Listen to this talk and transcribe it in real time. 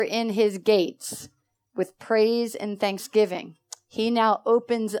in his gates with praise and thanksgiving. He now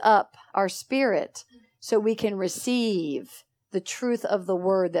opens up our spirit so we can receive the truth of the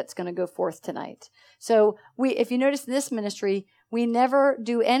word that's going to go forth tonight. So if you notice in this ministry, we never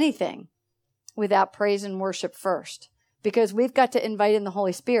do anything without praise and worship first, because we've got to invite in the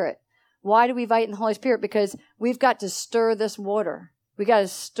Holy Spirit. Why do we invite in the Holy Spirit? Because we've got to stir this water. We got to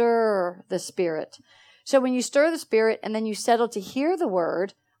stir the Spirit. So when you stir the Spirit and then you settle to hear the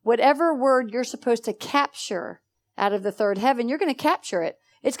word, whatever word you're supposed to capture out of the third heaven, you're going to capture it.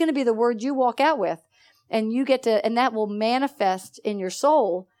 It's going to be the word you walk out with. And you get to, and that will manifest in your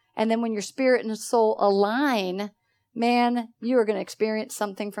soul. And then when your spirit and soul align, man, you are going to experience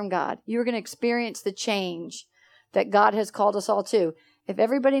something from God. You're going to experience the change that God has called us all to. If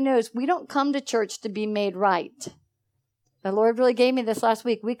everybody knows, we don't come to church to be made right. The Lord really gave me this last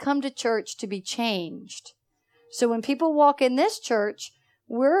week. We come to church to be changed. So when people walk in this church,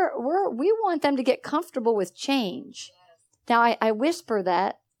 we want them to get comfortable with change. Now, I whisper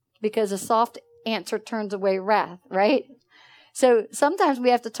that because a soft answer turns away wrath, right? So sometimes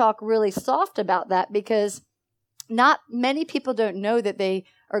we have to talk really soft about that, because not many people don't know that they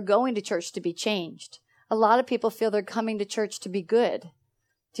are going to church to be changed. A lot of people feel they're coming to church to be good.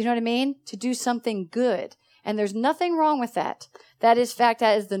 Do you know what I mean? To do something good. And there's nothing wrong with that. That is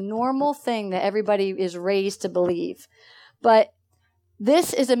the normal thing that everybody is raised to believe. But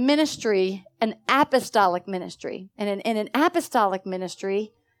this is a ministry, an apostolic ministry. And in an apostolic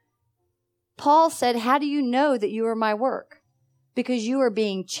ministry, Paul said, how do you know that you are my work? Because you are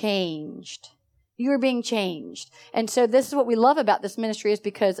being changed. You are being changed. And so this is what we love about this ministry, is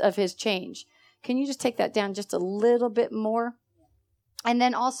because of his change. Can you just take that down just a little bit more? And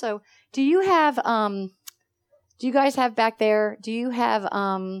then also, do you guys have back there, do you have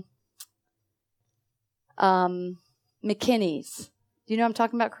McKinney's? Do you know what I'm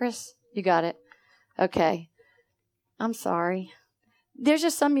talking about, Chris? You got it. Okay. I'm sorry. There's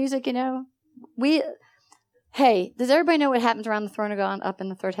just some music, Hey, does everybody know what happens around the throne of God up in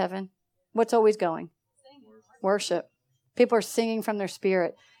the third heaven? What's always going? Worship. People are singing from their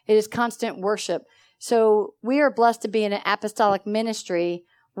spirit. It is constant worship. So we are blessed to be in an apostolic ministry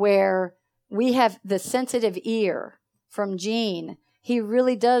where we have the sensitive ear from Gene. He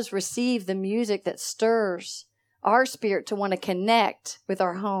really does receive the music that stirs our spirit to want to connect with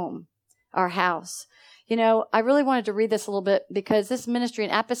our home, our house. I really wanted to read this a little bit, because this ministry,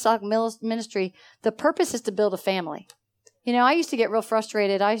 an apostolic ministry, the purpose is to build a family. I used to get real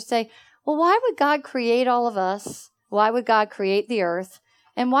frustrated. I used to say, well, why would God create all of us? Why would God create the earth?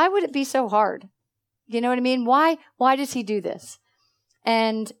 And why would it be so hard? You know what I mean? Why does he do this?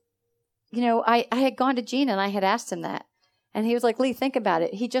 And, I had gone to Gene and I had asked him that. And he was like, Leigh, think about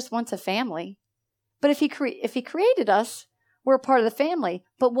it. He just wants a family. But if he created us, we're a part of the family.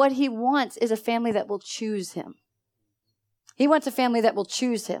 But what he wants is a family that will choose him. He wants a family that will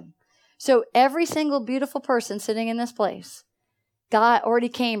choose him. So every single beautiful person sitting in this place, God already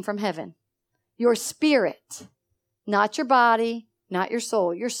came from heaven. Your spirit, not your body, not your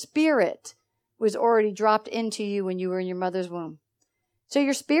soul. Your spirit was already dropped into you when you were in your mother's womb. So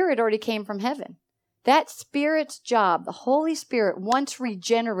your spirit already came from heaven. That spirit's job, the Holy Spirit, once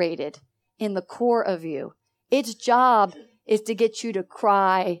regenerated in the core of you, its job is to get you to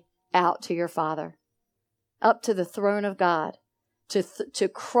cry out to your Father, up to the throne of God, to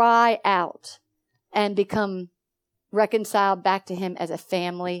cry out and become reconciled back to him as a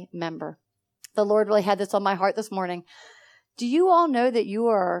family member. The Lord really had this on my heart this morning. Do you all know that you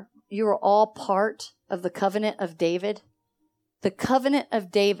are all part of the covenant of David? The covenant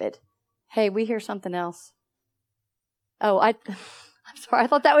of David. Hey, we hear something else. Oh, I'm sorry. I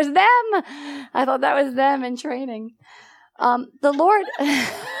thought that was them. I thought that was them in training. The Lord,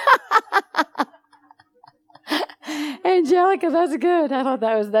 Angelica, that's good. I thought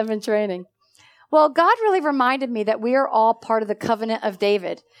that was them in training. Well, God really reminded me that we are all part of the covenant of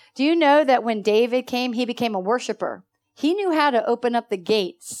David. Do you know that when David came, he became a worshiper? He knew how to open up the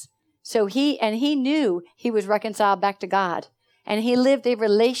gates. So he knew he was reconciled back to God. And he lived a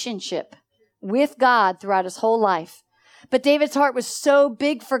relationship with God throughout his whole life. But David's heart was so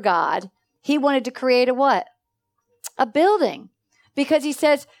big for God, he wanted to create a what? A building. Because he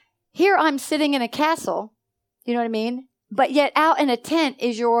says, here I'm sitting in a castle, you know what I mean? But yet out in a tent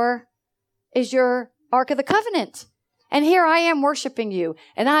is your Ark of the Covenant. And here I am worshiping you,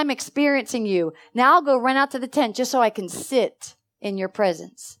 and I'm experiencing you. Now I'll go run out to the tent just so I can sit in your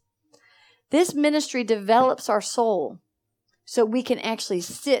presence. This ministry develops our soul so we can actually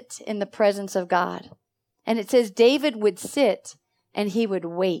sit in the presence of God. And it says David would sit and he would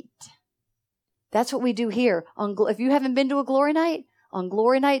wait. That's what we do here. If you haven't been to a glory night, On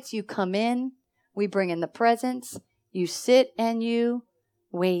glory nights, you come in, we bring in the presents, you sit and you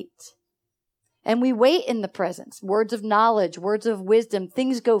wait. And we wait in the presence. Words of knowledge, words of wisdom,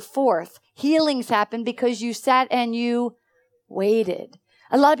 things go forth. Healings happen because you sat and you waited.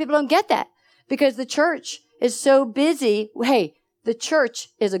 A lot of people don't get that because the church is so busy. Hey, the church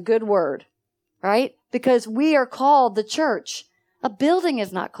is a good word, right? Because we are called the church. A building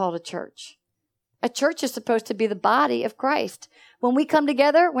is not called a church. A church is supposed to be the body of Christ. When we come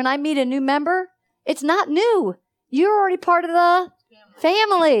together, when I meet a new member, it's not new. You're already part of the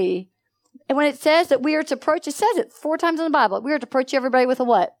family. And when it says that we are to approach, it says it 4 times in the Bible. We are to approach everybody with a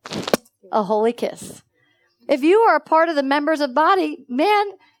what? A holy kiss. If you are a part of the members of body, man,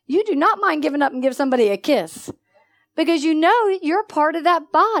 you do not mind giving up and give somebody a kiss because you know you're part of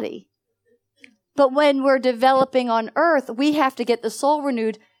that body. But when we're developing on earth, we have to get the soul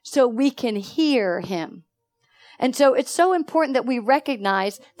renewed so we can hear him. And so it's so important that we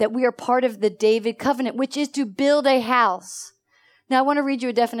recognize that we are part of the David covenant, which is to build a house. Now, I want to read you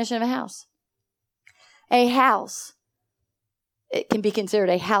a definition of a house. A house, it can be considered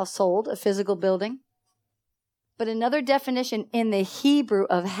a household, a physical building. But another definition in the Hebrew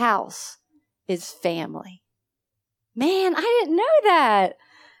of house is family. Man, I didn't know that.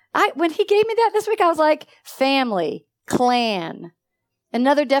 When he gave me that this week, I was like, family, clan.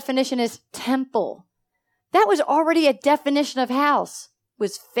 Another definition is temple. That was already a definition of house,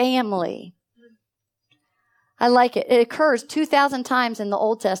 was family. I like it. It occurs 2,000 times in the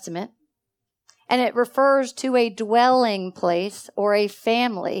Old Testament, and it refers to a dwelling place or a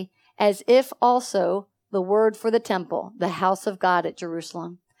family as if also the word for the temple, the house of God at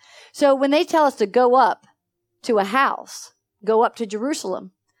Jerusalem. So when they tell us to go up to a house, go up to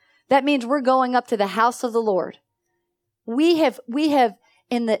Jerusalem, that means we're going up to the house of the Lord. There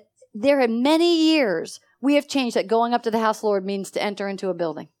have many years, we have changed that going up to the house of the Lord means to enter into a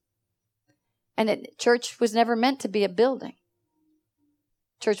building. And church was never meant to be a building.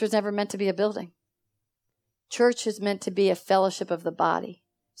 Church was never meant to be a building. Church is meant to be a fellowship of the body.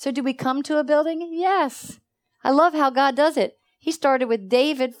 So do we come to a building? Yes. I love how God does it. He started with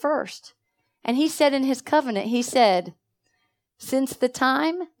David first. And he said in his covenant, he said, since the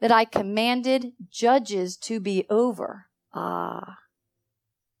time that I commanded judges to be over.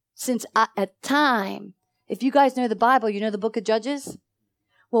 Since a time, if you guys know the Bible, you know the book of Judges?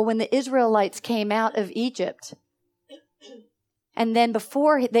 Well, when the Israelites came out of Egypt, and then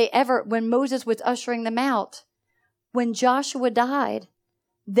when Moses was ushering them out, when Joshua died,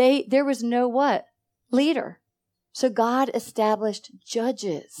 there was no what? Leader. So God established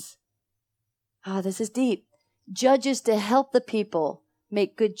judges. This is deep. Judges to help the people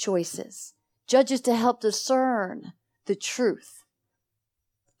make good choices. Judges to help discern the truth.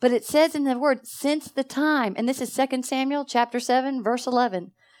 But it says in the word, since the time, and this is 2 Samuel chapter 7, verse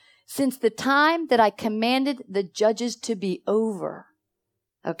 11, since the time that I commanded the judges to be over,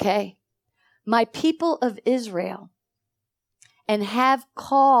 okay, my people of Israel, and have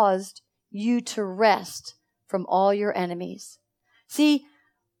caused you to rest from all your enemies. See,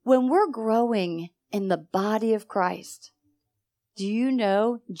 when we're growing in the body of Christ, do you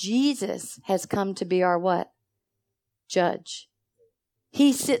know Jesus has come to be our what? Judge.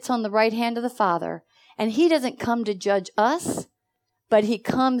 He sits on the right hand of the Father, and he doesn't come to judge us, but he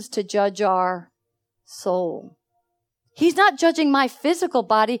comes to judge our soul. He's not judging my physical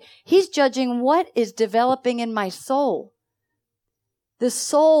body. He's judging what is developing in my soul. The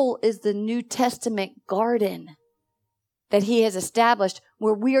soul is the New Testament garden that he has established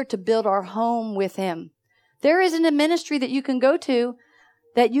where we are to build our home with him. There isn't a ministry that you can go to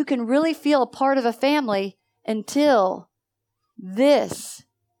that you can really feel a part of a family until this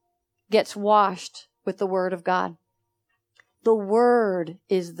gets washed with the Word of God. The Word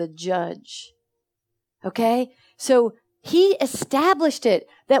is the judge. Okay? So he established it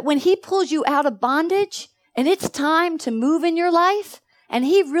that when he pulls you out of bondage and it's time to move in your life and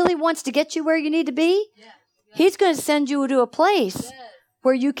he really wants to get you where you need to be, he's going to send you to a place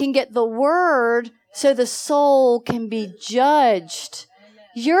where you can get the Word so the soul can be judged.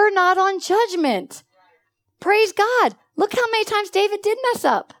 You're not on judgment. Praise God. Look how many times David did mess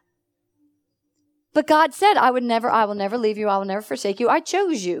up. But God said, I will never leave you. I will never forsake you. I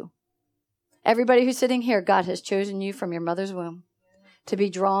chose you. Everybody who's sitting here, God has chosen you from your mother's womb to be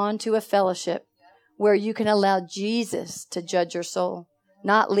drawn to a fellowship where you can allow Jesus to judge your soul.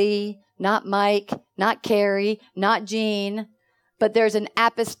 Not Leigh, not Mike, not Carrie, not Jean, but there's an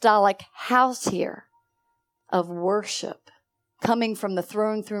apostolic house here of worship coming from the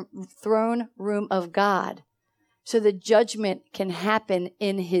throne room of God. So the judgment can happen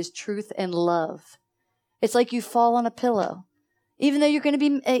in his truth and love. It's like you fall on a pillow. even though you're going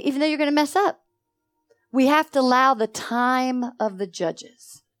to mess up. We have to allow the time of the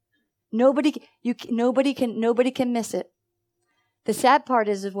judges. Nobody can miss it. The sad part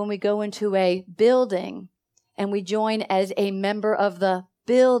is when we go into a building and we join as a member of the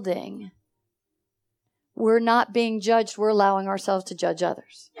building, we're not being judged. We're allowing ourselves to judge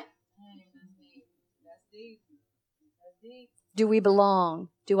others. Do we belong?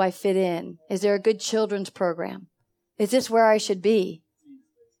 Do I fit in? Is there a good children's program? Is this where I should be?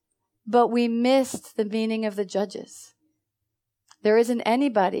 But we missed the meaning of the judges. There isn't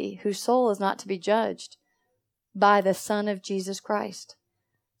anybody whose soul is not to be judged by the Son of Jesus Christ.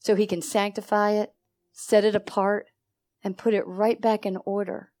 So he can sanctify it, set it apart, and put it right back in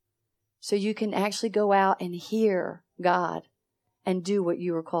order. So you can actually go out and hear God and do what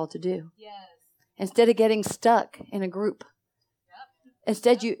you were called to do. Yes. Instead of getting stuck in a group.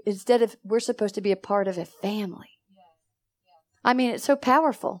 Yep. We're supposed to be a part of a family. Yes. Yes. I mean, it's so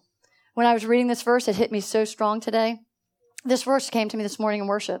powerful. When I was reading this verse, it hit me so strong today. This verse came to me this morning in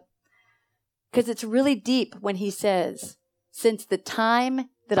worship because it's really deep when he says, since the time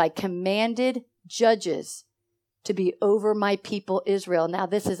that I commanded judges to be over my people Israel. Now,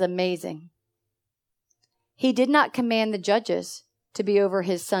 this is amazing. He did not command the judges to be over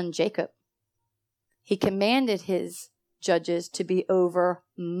his son Jacob. He commanded his judges to be over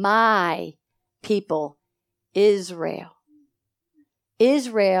my people Israel.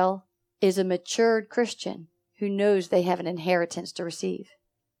 Israel is a matured Christian who knows they have an inheritance to receive.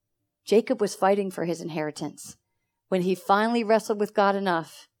 Jacob was fighting for his inheritance. When he finally wrestled with God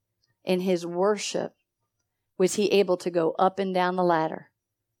enough in his worship, was he able to go up and down the ladder,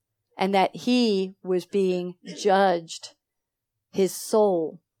 and that he was being judged, his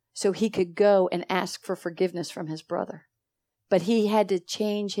soul, so he could go and ask for forgiveness from his brother. But he had to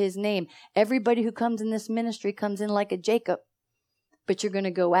change his name. Everybody who comes in this ministry comes in like a Jacob. But you're going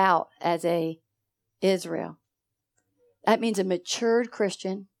to go out as a Israel. That means a matured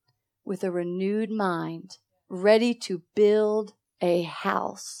Christian with a renewed mind, ready to build a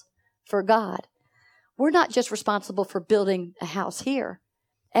house for God. We're not just responsible for building a house here.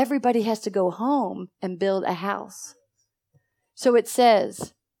 Everybody has to go home and build a house. So it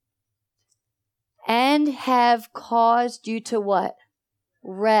says, and have caused you to what?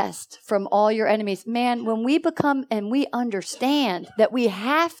 Rest from all your enemies. Man, when we become and we understand that we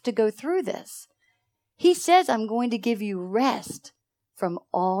have to go through this, he says, I'm going to give you rest from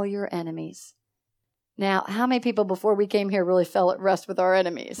all your enemies. Now, how many people before we came here really felt at rest with our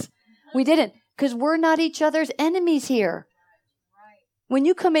enemies? We didn't, because we're not each other's enemies here. When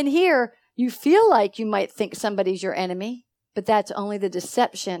you come in here, you feel like you might think somebody's your enemy, but that's only the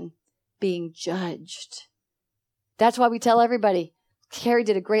deception being judged. That's why we tell everybody. Carrie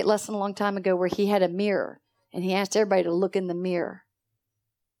did a great lesson a long time ago where he had a mirror and he asked everybody to look in the mirror.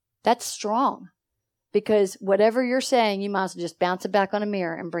 That's strong because whatever you're saying, you might as well just bounce it back on a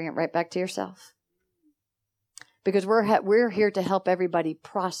mirror and bring it right back to yourself. Because we're here to help everybody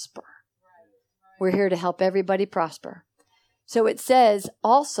prosper. We're here to help everybody prosper. So it says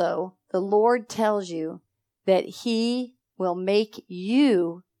also, the Lord tells you that he will make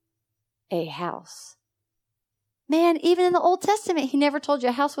you a house. Man, even in the Old Testament, he never told you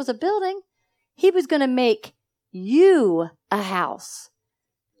a house was a building. He was going to make you a house,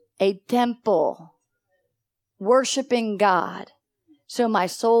 a temple, worshiping God, so my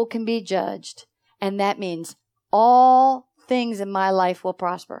soul can be judged. And that means all things in my life will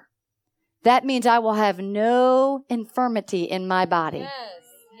prosper. That means I will have no infirmity in my body. Yes,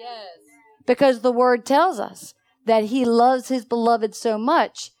 yes. Because the word tells us that he loves his beloved so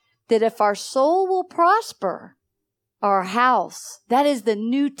much that if our soul will prosper, our house, that is the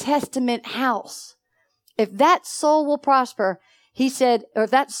New Testament house. If that soul will prosper, he said, or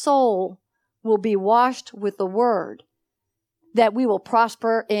that soul will be washed with the word, that we will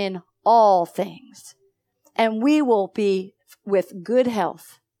prosper in all things. And we will be with good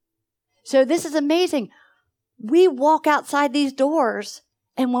health. So this is amazing. We walk outside these doors,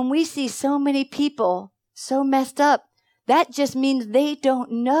 and when we see so many people so messed up, that just means they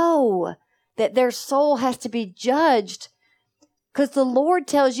don't know that their soul has to be judged, because the Lord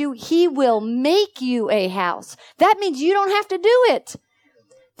tells you he will make you a house. That means you don't have to do it.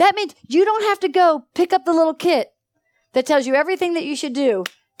 That means you don't have to go pick up the little kit that tells you everything that you should do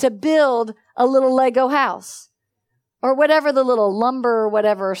to build a little Lego house or whatever the little lumber or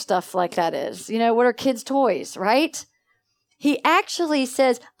whatever stuff like that is. You know, what are kids' toys, right? He actually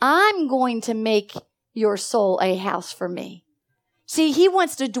says, I'm going to make your soul a house for me. See, he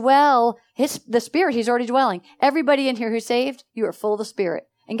wants to dwell, the Spirit, he's already dwelling. Everybody in here who's saved, you are full of the Spirit.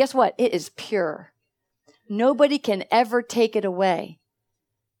 And guess what? It is pure. Nobody can ever take it away,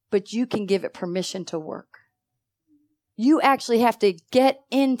 but you can give it permission to work. You actually have to get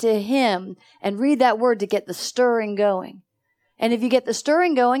into him and read that word to get the stirring going. And if you get the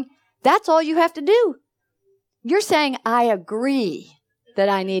stirring going, that's all you have to do. You're saying, I agree that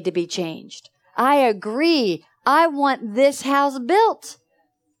I need to be changed. I agree. I want this house built.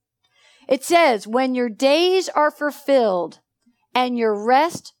 It says, when your days are fulfilled and you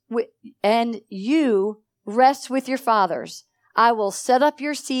rest with your fathers, I will set up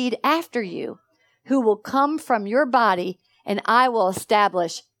your seed after you, who will come from your body, and I will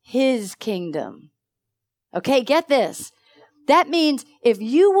establish his kingdom. Okay, get this. That means if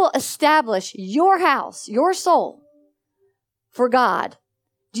you will establish your house, your soul, for God,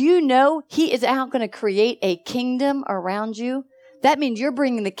 do you know he is out going to create a kingdom around you? That means you're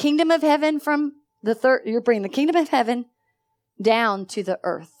bringing the kingdom of heaven you're bringing the kingdom of heaven down to the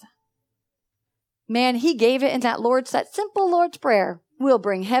earth. Man, he gave it in that simple Lord's Prayer. We'll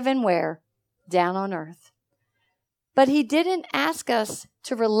bring heaven where? Down on earth. But he didn't ask us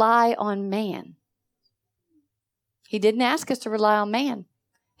to rely on man. He didn't ask us to rely on man.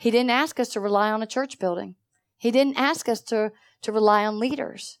 He didn't ask us to rely on a church building. He didn't ask us to rely on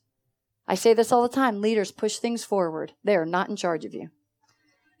leaders. I say this all the time. Leaders push things forward. They are not in charge of you.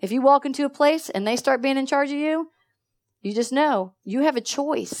 If you walk into a place and they start being in charge of you, you just know you have a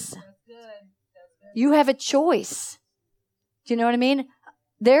choice. You have a choice. Do you know what I mean?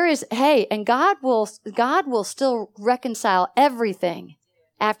 And God will still reconcile everything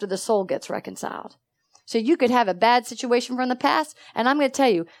after the soul gets reconciled. So you could have a bad situation from the past, and I'm going to tell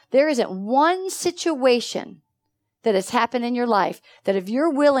you, there isn't one situation that has happened in your life that if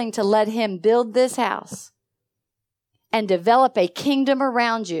you're willing to let him build this house and develop a kingdom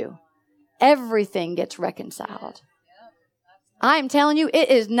around you, everything gets reconciled. I'm telling you,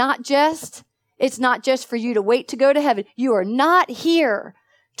 it's not just for you to wait to go to heaven. You are not here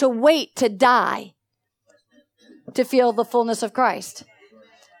to wait to die to feel the fullness of Christ.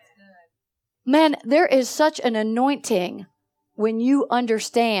 Man, there is such an anointing when you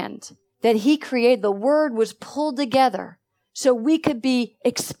understand that he created, the word was pulled together so we could be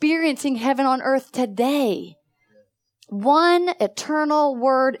experiencing heaven on earth today. One eternal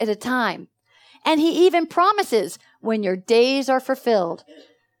word at a time. And he even promises when your days are fulfilled.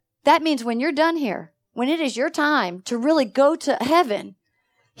 That means when you're done here, when it is your time to really go to heaven,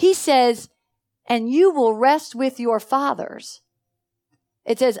 he says, and you will rest with your fathers.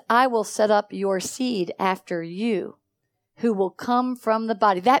 It says, I will set up your seed after you, who will come from the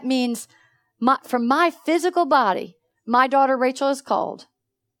body. That means from my physical body, my daughter Rachel is called.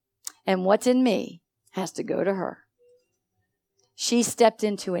 And what's in me has to go to her. She stepped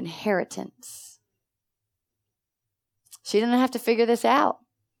into inheritance. She didn't have to figure this out.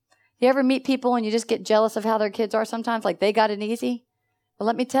 You ever meet people and you just get jealous of how their kids are sometimes, like they got it easy? Well,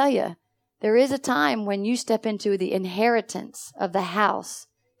 let me tell you, there is a time when you step into the inheritance of the house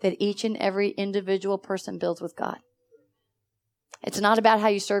that each and every individual person builds with God. It's not about how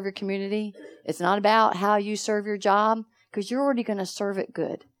you serve your community. It's not about how you serve your job, because you're already going to serve it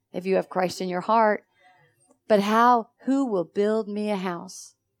good if you have Christ in your heart. But who will build me a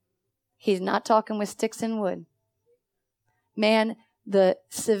house? He's not talking with sticks and wood. Man, the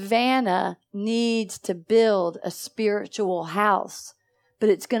Savannah needs to build a spiritual house, but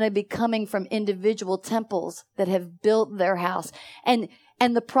it's going to be coming from individual temples that have built their house. And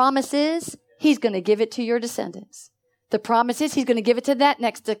the promise is he's going to give it to your descendants. The promise is he's going to give it to that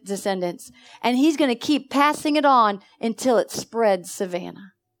next descendants. And he's going to keep passing it on until it spreads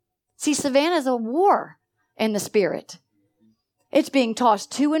Savannah. See, Savannah is a war in the spirit. It's being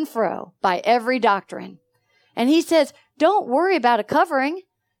tossed to and fro by every doctrine. And he says, don't worry about a covering.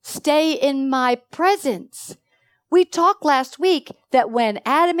 Stay in my presence. We talked last week that when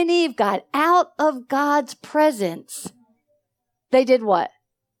Adam and Eve got out of God's presence, they did what?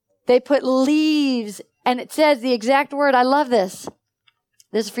 They put leaves, and it says the exact word. I love this.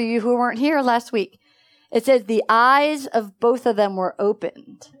 This is for you who weren't here last week. It says the eyes of both of them were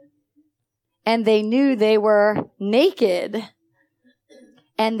opened, and they knew they were naked,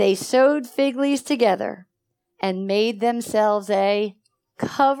 and they sewed fig leaves together and made themselves a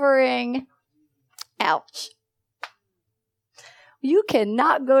covering. Ouch. You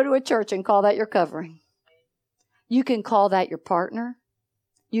cannot go to a church and call that your covering. You can call that your partner.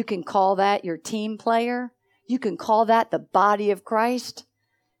 You can call that your team player. You can call that the body of Christ.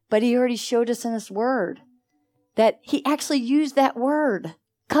 But he already showed us in his word that he actually used that word,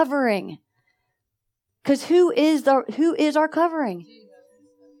 covering. Because who is our covering?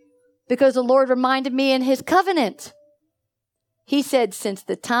 Because the Lord reminded me in his covenant. He said, since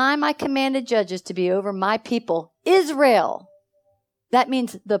the time I commanded judges to be over my people, Israel. That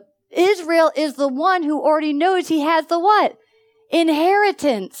means Israel is the one who already knows he has the what?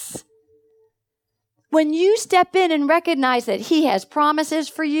 Inheritance. When you step in and recognize that he has promises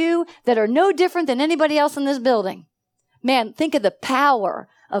for you that are no different than anybody else in this building, man, think of the power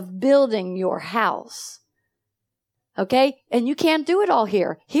of building your house. Okay? And you can't do it all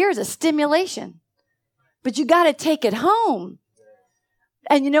here. Here's a stimulation. But you got to take it home.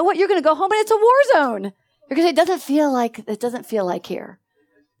 And you know what? You're going to go home and it's a war zone. You're going to say, it doesn't feel like here.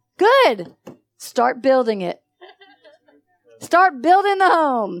 Good. Start building it. Start building the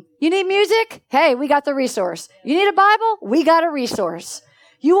home. You need music? Hey, we got the resource. You need a Bible? We got a resource.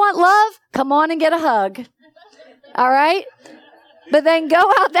 You want love? Come on and get a hug. All right? But then go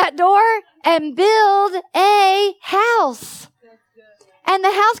out that door and build a house. And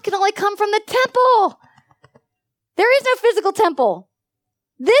the house can only come from the temple. There is no physical temple.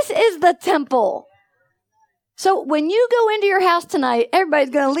 This is the temple. So when you go into your house tonight, everybody's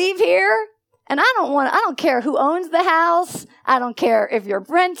going to leave here. And I don't care who owns the house. I don't care if you're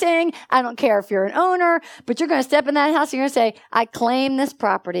renting. I don't care if you're an owner. But you're going to step in that house and you're going to say, I claim this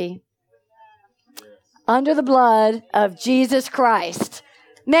property under the blood of Jesus Christ.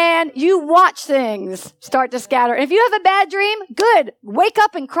 Man, you watch things start to scatter. And if you have a bad dream, good. Wake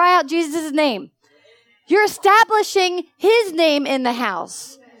up and cry out Jesus' name. You're establishing his name in the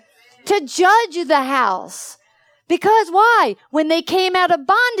house to judge the house. Because why? When they came out of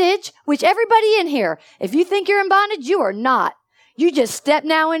bondage, which everybody in here, if you think you're in bondage, you are not. You just step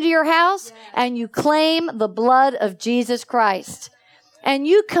now into your house and you claim the blood of Jesus Christ. And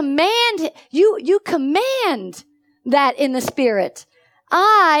you command that in the spirit.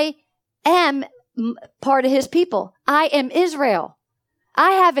 I am part of his people. I am Israel.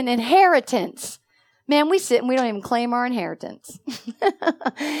 I have an inheritance. Man, we sit and we don't even claim our inheritance.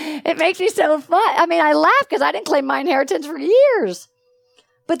 It makes me so fun. I mean, I laugh because I didn't claim my inheritance for years.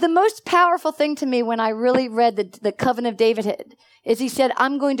 But the most powerful thing to me when I really read the covenant of David is he said,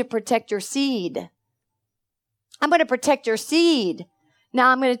 I'm going to protect your seed. I'm going to protect your seed. Now,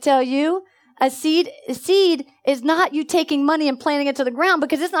 I'm going to tell you, a seed is not you taking money and planting it to the ground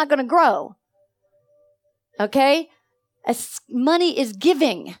because it's not going to grow. Okay? Money is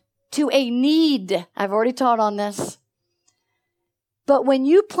giving to a need. I've already taught on this. But when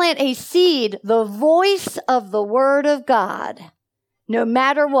you plant a seed, the voice of the word of God, no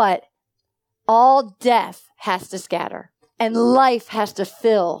matter what, all death has to scatter and life has to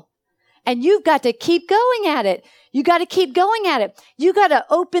fill. And you've got to keep going at it. You got to keep going at it. You got to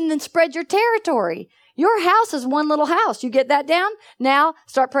open and spread your territory. Your house is one little house. You get that down? Now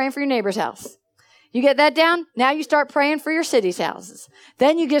start praying for your neighbor's house. You get that down? Now you start praying for your city's houses.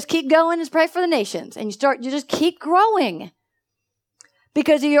 Then you just keep going and pray for the nations. And you just keep growing.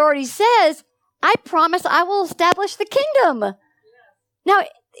 Because he already says, I promise I will establish the kingdom. Now,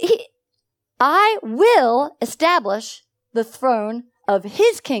 I will establish the throne of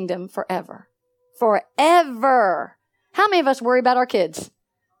his kingdom forever. Forever. How many of us worry about our kids?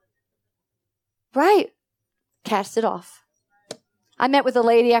 Right. Cast it off. I met with a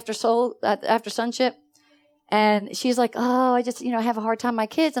lady after sonship, and she's like, oh, I just, have a hard time with my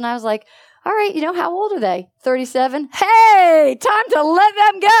kids. And I was like, all right, how old are they? 37. Hey, time to let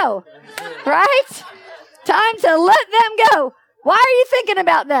them go. Right? Time to let them go. Why are you thinking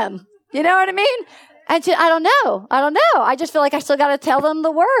about them? You know what I mean? And I don't know. I just feel like I still got to tell them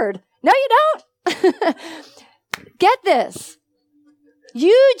the word. No, you don't. Get this.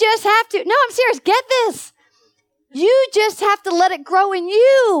 You just have to. No, I'm serious. Get this. You just have to let it grow in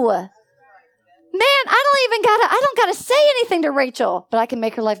you. Man, I don't gotta say anything to Rachel, but I can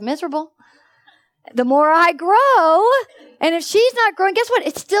make her life miserable. The more I grow, and if she's not growing, guess what?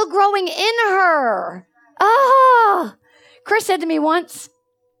 It's still growing in her. Oh, Chris said to me once,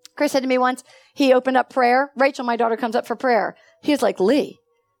 he opened up prayer. Rachel, my daughter, comes up for prayer. He was like, Leigh,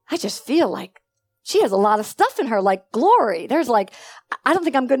 I just feel like she has a lot of stuff in her, like glory. There's like, I don't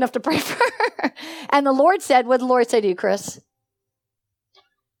think I'm good enough to pray for her. And the Lord said, what did the Lord say to you, Chris?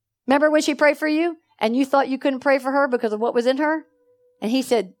 Remember when she prayed for you and you thought you couldn't pray for her because of what was in her? And he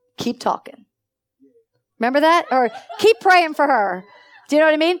said, keep talking. Remember that? Or keep praying for her. Do you know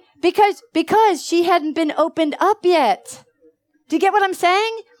what I mean? Because she hadn't been opened up yet. Do you get what I'm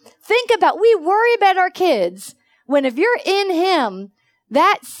saying? We worry about our kids when if you're in him,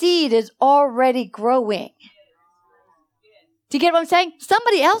 that seed is already growing. Do you get what I'm saying?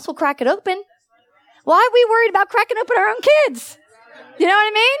 Somebody else will crack it open. Why are we worried about cracking open our own kids? You know what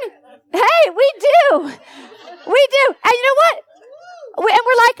I mean? Hey, we do. We do. And you know what? And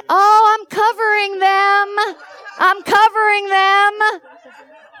we're like, oh, I'm covering them. I'm covering them.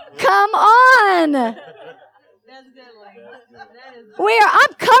 Come on. I'm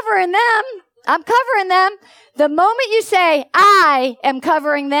covering them. I'm covering them. The moment you say, I am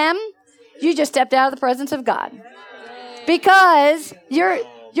covering them, you just stepped out of the presence of God. Because you're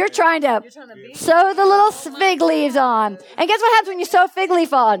trying to sew the little fig leaves on. And guess what happens when you sew a fig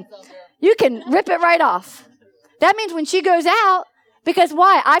leaf on? You can rip it right off. That means when she goes out, because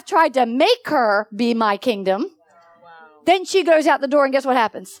why? I've tried to make her be my kingdom. Then she goes out the door and guess what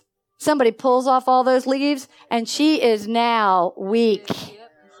happens? Somebody pulls off all those leaves and she is now weak.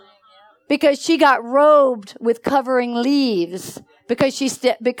 Because she got robed with covering leaves.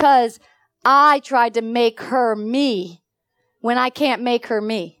 Because I tried to make her me when I can't make her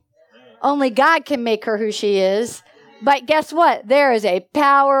me. Only God can make her who she is. But guess what? There is a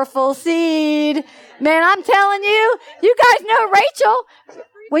powerful seed. Man, I'm telling you, you guys know Rachel.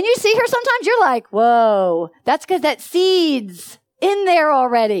 When you see her, sometimes you're like, whoa, that's because that seed's in there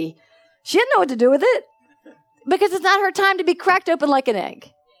already. She didn't know what to do with it because it's not her time to be cracked open like an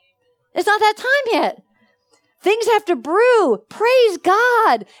egg. It's not that time yet. Things have to brew. Praise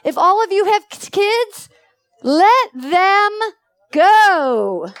God. If all of you have kids, let them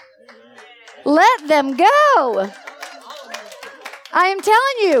go. Let them go. I am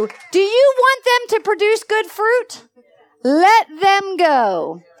telling you, do you want them to produce good fruit? Let them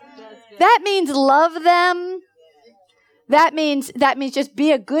go. That means love them. That means just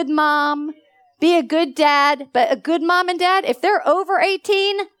be a good mom, be a good dad. But a good mom and dad, if they're over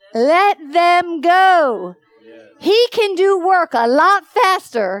 18, let them go. He can do work a lot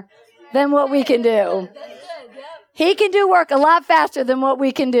faster than what we can do. He can do work a lot faster than what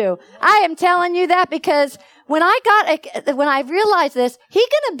we can do. I am telling you that because when I realized this, he's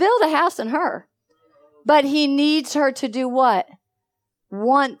going to build a house in her. But he needs her to do what?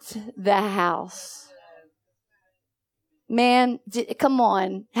 Want the house. Man, come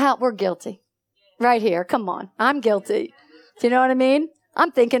on. We're guilty. Right here. Come on. I'm guilty. Do you know what I mean?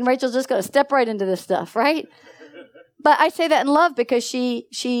 I'm thinking Rachel's just going to step right into this stuff, right? But I say that in love because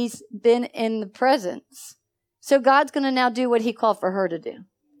she's been in the presence. So God's going to now do what he called for her to do.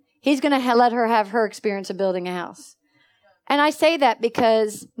 He's going to let her have her experience of building a house. And I say that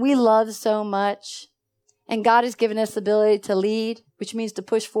because we love so much. And God has given us the ability to lead, which means to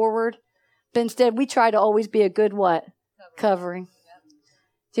push forward. But instead, we try to always be a good what? Covering.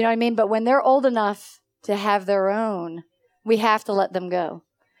 Do you know what I mean? But when they're old enough to have their own, we have to let them go.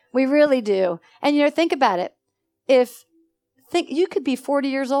 We really do. And think about it. Think you could be 40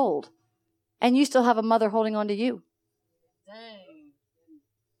 years old and you still have a mother holding on to you. Dang.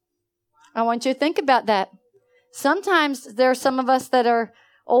 I want you to think about that. Sometimes there are some of us that are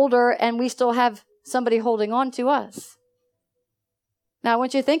older and we still have somebody holding on to us. Now I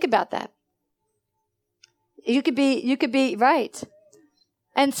want you to think about that. You could be right.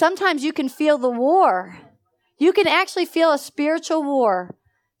 And sometimes you can feel the war. You can actually feel a spiritual war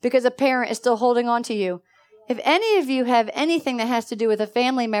because a parent is still holding on to you. If any of you have anything that has to do with a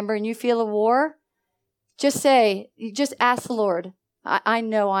family member and you feel a war, just ask the Lord, I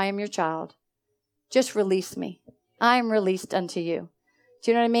know I am your child. Just release me. I am released unto you.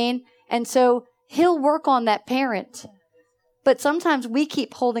 Do you know what I mean? And so he'll work on that parent. But sometimes we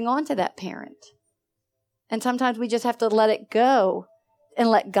keep holding on to that parent. And sometimes we just have to let it go and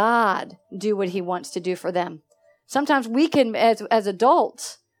let God do what he wants to do for them. Sometimes we can, as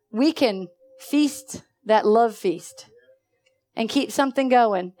adults, we can feast that love feast and keep something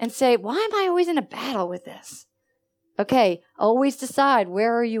going and say, why am I always in a battle with this? Okay, always decide,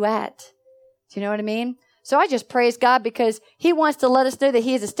 where are you at? Do you know what I mean? So I just praise God because he wants to let us know that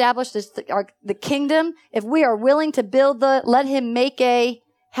he has established the kingdom. If we are willing to let him make a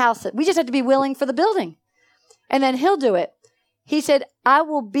house. We just have to be willing for the building. And then he'll do it. He said, I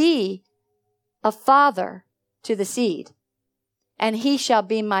will be a father to the seed, and he shall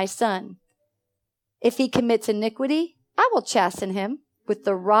be my son. If he commits iniquity, I will chasten him with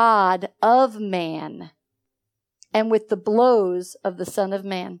the rod of man and with the blows of the Son of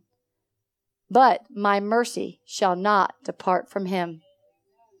Man. But my mercy shall not depart from him.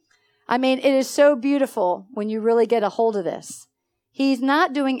 I mean, it is so beautiful when you really get a hold of this. He's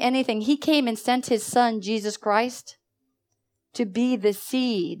not doing anything. He came and sent his son, Jesus Christ, to be the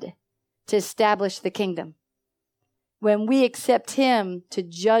seed to establish the kingdom. When we accept him to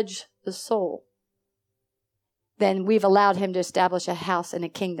judge the soul, then we've allowed him to establish a house and a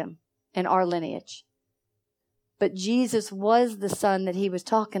kingdom in our lineage. But Jesus was the son that he was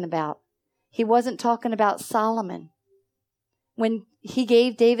talking about. He wasn't talking about Solomon. When he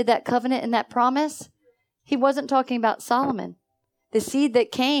gave David that covenant and that promise, he wasn't talking about Solomon. The seed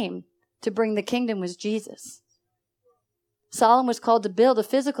that came to bring the kingdom was Jesus. Solomon was called to build a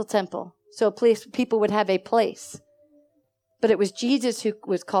physical temple so a place people would have a place. But it was Jesus who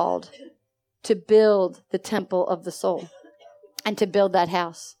was called to build the temple of the soul and to build that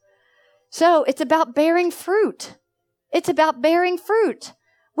house. So it's about bearing fruit. It's about bearing fruit.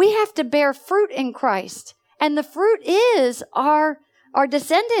 We have to bear fruit in Christ. And the fruit is our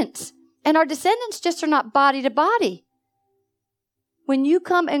descendants. And our descendants just are not body to body. When you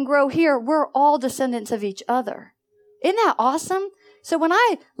come and grow here, we're all descendants of each other. Isn't that awesome? So when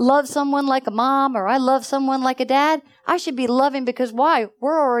I love someone like a mom or I love someone like a dad, I should be loving because why?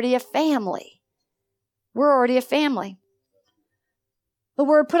 We're already a family. We're already a family. The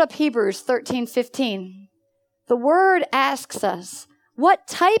word, put up Hebrews 13:15. The word asks us, what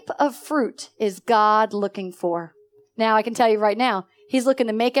type of fruit is God looking for? Now, I can tell you right now, he's looking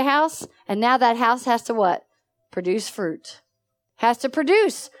to make a house, and now that house has to what? Produce fruit. Has to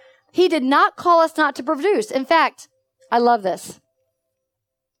produce. He did not call us not to produce. In fact, I love this.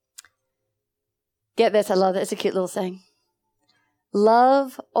 Get this, I love it. It's a cute little saying.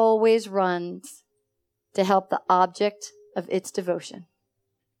 Love always runs to help the object of its devotion.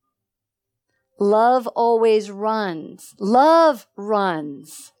 Love always runs. Love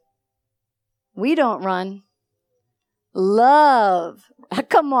runs. We don't run. Love.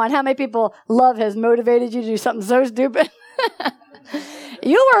 Come on, how many people love has motivated you to do something so stupid?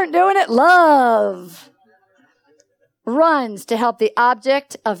 You weren't doing it. Love runs to help the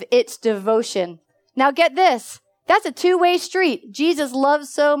object of its devotion. Now get this. That's a two-way street. Jesus loved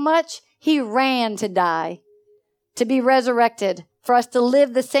so much, he ran to die, to be resurrected, for us to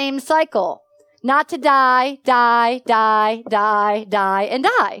live the same cycle. Not to die, and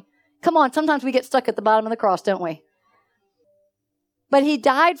die. Come on, sometimes we get stuck at the bottom of the cross, don't we? But he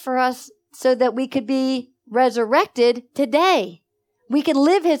died for us so that we could be resurrected today. We can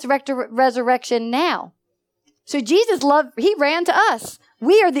live his resurrection now. So Jesus loved, he ran to us.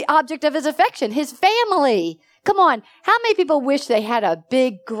 We are the object of his affection, his family. Come on, how many people wish they had a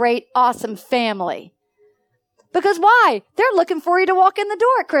big, great, awesome family? Because why? They're looking for you to walk in the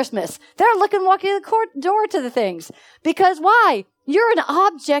door at Christmas. They're walking in the door to the things. Because why? You're an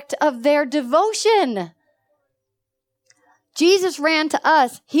object of their devotion. Jesus ran to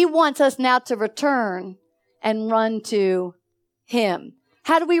us. He wants us now to return and run to him.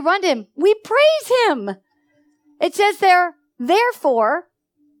 How do we run to him? We praise him. It says there, therefore,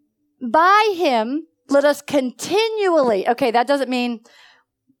 by him, let us continually. Okay, that doesn't mean,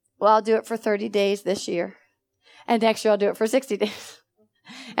 well, I'll do it for 30 days this year. And next year I'll do it for 60 days.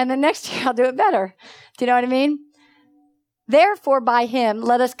 And then next year I'll do it better. Do you know what I mean? Therefore, by him,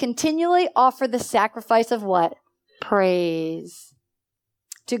 let us continually offer the sacrifice of what? Praise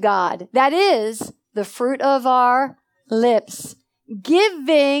to God. That is the fruit of our lips,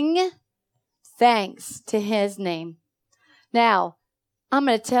 giving thanks to his name. Now, I'm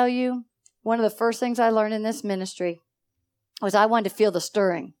going to tell you, one of the first things I learned in this ministry was I wanted to feel the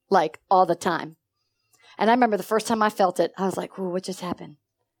stirring, like all the time. And I remember the first time I felt it, I was like, "Ooh, what just happened?"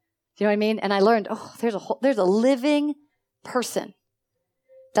 Do you know what I mean? And I learned, there's a living person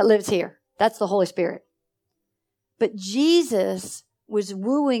that lives here. That's the Holy Spirit. But Jesus was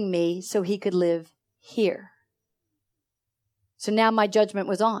wooing me so he could live here. So now my judgment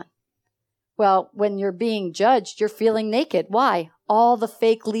was on. Well, when you're being judged, you're feeling naked. Why? All the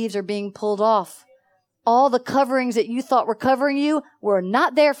fake leaves are being pulled off. All the coverings that you thought were covering you were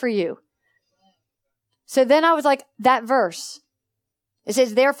not there for you. So then I was like, that verse. It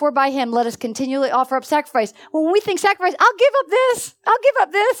says, therefore by him, let us continually offer up sacrifice. Well, when we think sacrifice, I'll give up this. I'll give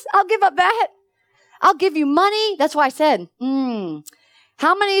up this. I'll give up that. I'll give you money. That's why I said,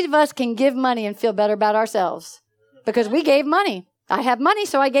 how many of us can give money and feel better about ourselves? Because we gave money. I have money,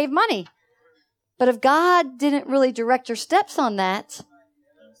 so I gave money. But if God didn't really direct your steps on that,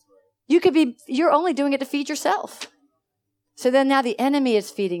 you're only doing it to feed yourself. So then now the enemy is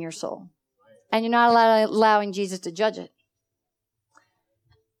feeding your soul. And you're not allowing Jesus to judge it.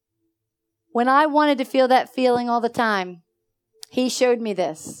 When I wanted to feel that feeling all the time, he showed me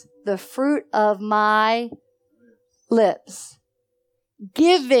this. The fruit of my lips.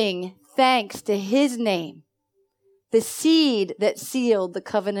 Giving thanks to his name. The seed that sealed the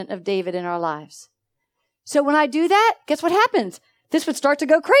covenant of David in our lives. So when I do that, guess what happens? This would start to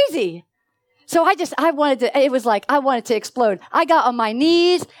go crazy. So I wanted to explode. I got on my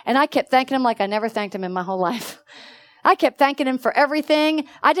knees and I kept thanking him like I never thanked him in my whole life. I kept thanking him for everything.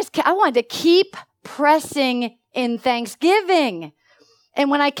 I wanted to keep pressing in thanksgiving. And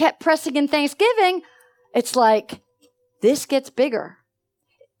when I kept pressing in thanksgiving, it's like, this gets bigger.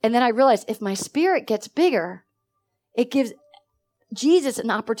 And then I realized if my spirit gets bigger, it gives Jesus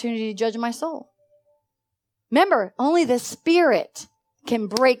an opportunity to judge my soul. Remember, only the Spirit can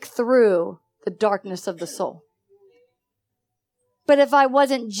break through the darkness of the soul. But if I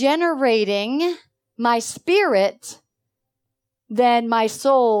wasn't generating my spirit, then my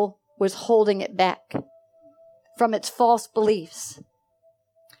soul was holding it back from its false beliefs.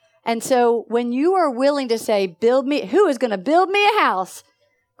 And so when you are willing to say, build me, who is going to build me a house?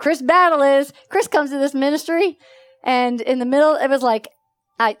 Chris Battle is. Chris comes to this ministry, and in the middle, it was like,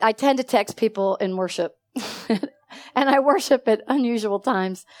 I tend to text people in worship, and I worship at unusual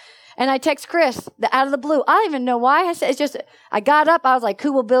times. And I text Chris out of the blue. I don't even know why. It's just, I got up. I was like,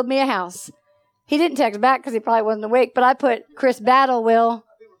 who will build me a house? He didn't text back because he probably wasn't awake, but I put, Chris Battle will.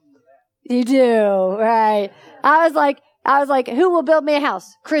 You do, right. I was like, who will build me a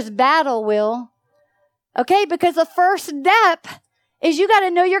house? Chris Battle will. Okay, because the first step is you got to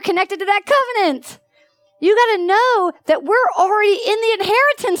know you're connected to that covenant. You got to know that we're already in the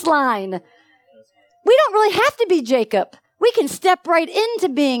inheritance line. We don't really have to be Jacob. We can step right into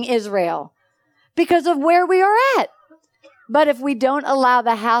being Israel because of where we are at. But if we don't allow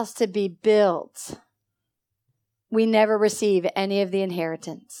the house to be built, we never receive any of the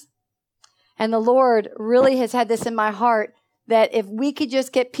inheritance. And the Lord really has had this in my heart that if we could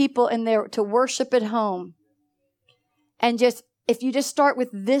just get people in there to worship at home, and just, if you just start with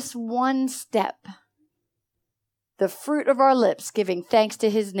this one step, the fruit of our lips, giving thanks to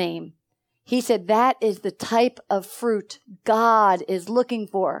his name. He said that is the type of fruit God is looking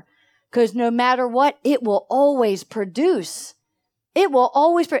for. Because no matter what, it will always produce. It will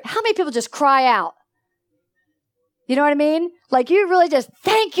always produce. How many people just cry out? You know what I mean? Like you really just,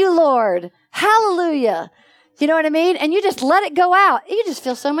 thank you, Lord. Hallelujah. You know what I mean? And you just let it go out. You just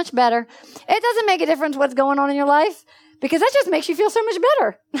feel so much better. It doesn't make a difference what's going on in your life because that just makes you feel so much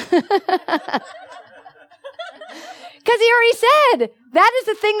better. Because he already said, that is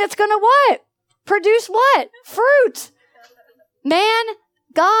the thing that's going to what? Produce what? Fruit. Man,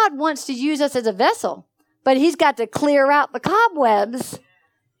 God wants to use us as a vessel, but he's got to clear out the cobwebs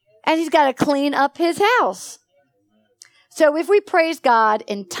and he's got to clean up his house. So if we praise God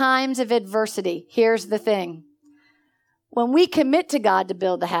in times of adversity, here's the thing. When we commit to God to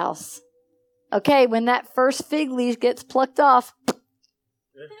build the house, okay, when that first fig leaf gets plucked off,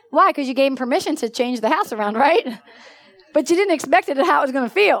 why? Because you gave him permission to change the house around, right? But you didn't expect it how it was going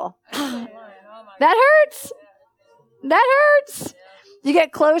to feel. That hurts. That hurts. You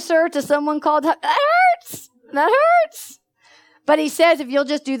get closer to someone called, that hurts. That hurts. But he says if you'll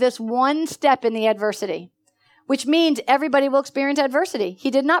just do this one step in the adversity, which means everybody will experience adversity.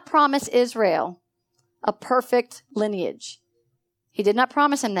 He did not promise Israel a perfect lineage. He did not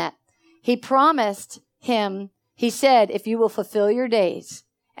promise him that. He promised him, he said, if you will fulfill your days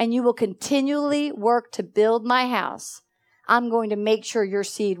and you will continually work to build my house, I'm going to make sure your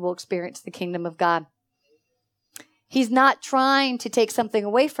seed will experience the kingdom of God. He's not trying to take something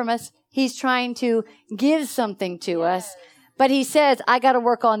away from us. He's trying to give something to us. But he says, I got to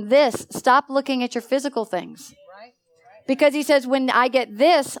work on this. Stop looking at your physical things. Because he says, when I get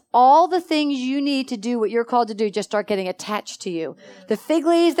this, all the things you need to do what you're called to do just start getting attached to you. The fig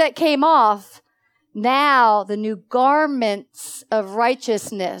leaves that came off, now the new garments of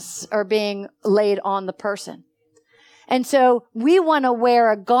righteousness are being laid on the person. And so we want to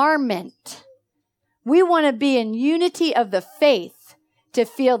wear a garment. We want to be in unity of the faith to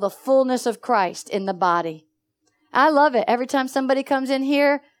feel the fullness of Christ in the body. I love it. Every time somebody comes in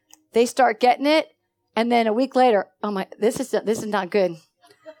here, they start getting it. And then a week later, oh my, this is not good.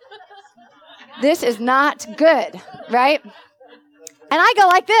 This is not good, right? And I go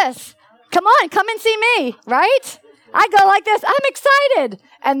like this. Come on, come and see me, right? I go like this. I'm excited.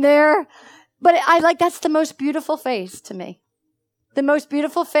 And but I like, that's the most beautiful face to me. The most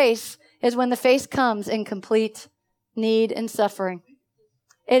beautiful face is when the face comes in complete need and suffering.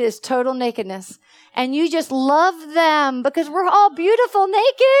 It is total nakedness. And you just love them because we're all beautiful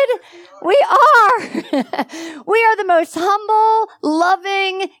naked. We are. We are the most humble,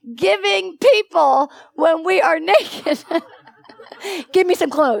 loving, giving people when we are naked. Give me some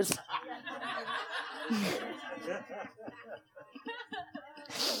clothes.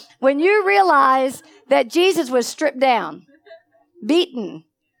 When you realize that Jesus was stripped down, beaten,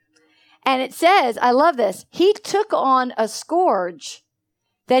 and it says, I love this, he took on a scourge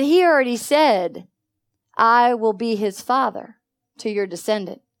that he already said, I will be his father to your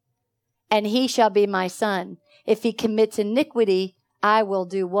descendant, and he shall be my son. If he commits iniquity, I will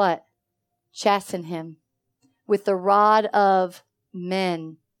do what? Chasten him with the rod of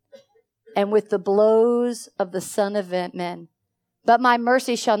men and with the blows of the Son of Men. But my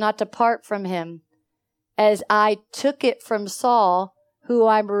mercy shall not depart from him, as I took it from Saul, who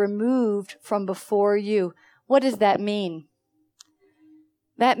I removed from before you. What does that mean?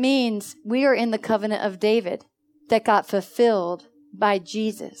 That means we are in the covenant of David that got fulfilled by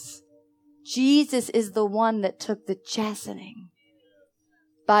Jesus. Jesus is the one that took the chastening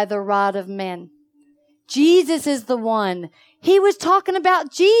by the rod of men. Jesus is the one. He was talking about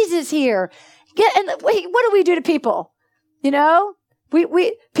Jesus here. What do we do to people? You know,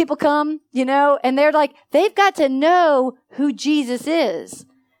 we people come, you know, and they're like, they've got to know who Jesus is.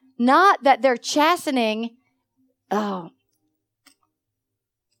 Not that they're chastening. Oh,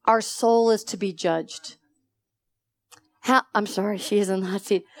 our soul is to be judged. I'm sorry, she is in the hot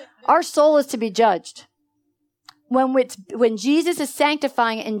seat. Our soul is to be judged. When Jesus is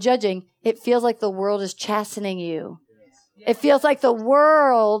sanctifying and judging, it feels like the world is chastening you. It feels like the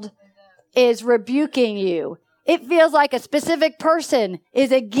world is rebuking you. It feels like a specific person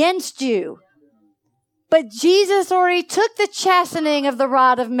is against you. But Jesus already took the chastening of the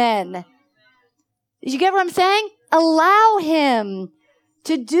rod of men. You get what I'm saying? Allow him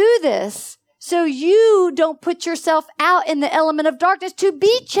to do this so you don't put yourself out in the element of darkness to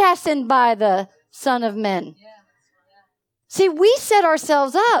be chastened by the Son of Men. See, we set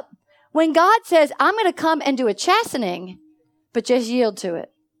ourselves up. When God says, I'm going to come and do a chastening, but just yield to it.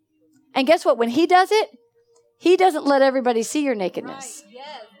 And guess what? When he does it, he doesn't let everybody see your nakedness. Right.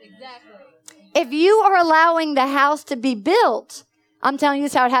 Yes, exactly. If you are allowing the house to be built, I'm telling you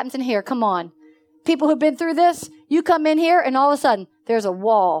this is how it happens in here. Come on. People who've been through this, you come in here and all of a sudden there's a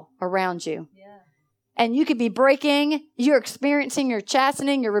wall around you. Yeah. And you could be breaking, you're experiencing your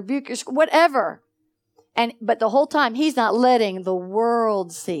chastening, your rebuke, your whatever. But the whole time he's not letting the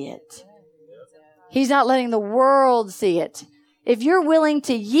world see it. He's not letting the world see it. If you're willing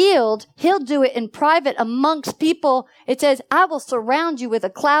to yield, he'll do it in private amongst people. It says, I will surround you with a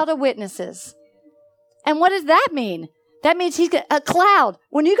cloud of witnesses. And what does that mean? That means he's got a cloud.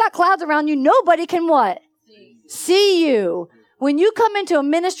 When you got clouds around you, nobody can what? See you. When you come into a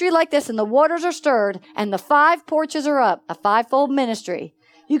ministry like this and the waters are stirred and the 5 porches are up, a 5-fold ministry,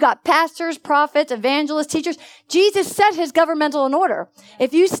 you got pastors, prophets, evangelists, teachers. Jesus set his governmental in order.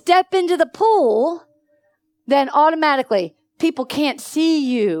 If you step into the pool, then automatically people can't see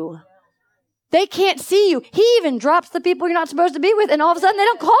you. They can't see you. He even drops the people you're not supposed to be with, and all of a sudden they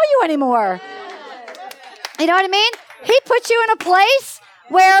don't call you anymore. You know what I mean? He puts you in a place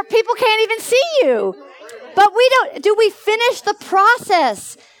where people can't even see you. But do we finish the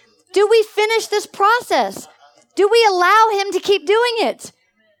process? Do we finish this process? Do we allow him to keep doing it?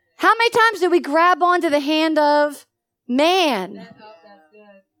 How many times do we grab onto the hand of man?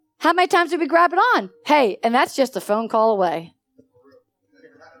 How many times do we grab it on? Hey, and that's just a phone call away.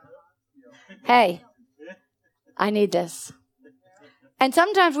 Hey, I need this. And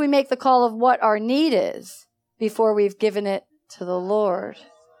sometimes we make the call of what our need is before we've given it to the Lord.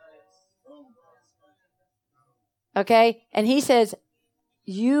 Okay? And he says,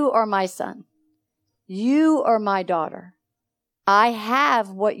 you are my son. You are my daughter. I have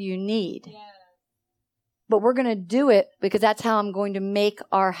what you need. But we're going to do it because that's how I'm going to make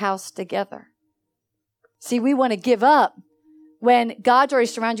our house together. See, we want to give up when God's already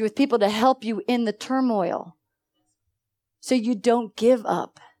surrounded you with people to help you in the turmoil. So you don't give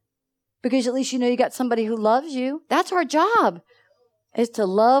up. Because at least you know you got somebody who loves you. That's our job, is to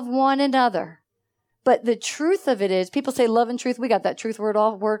love one another. But the truth of it is, people say love and truth. We got that truth word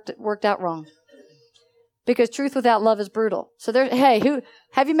all worked out wrong. Because truth without love is brutal. So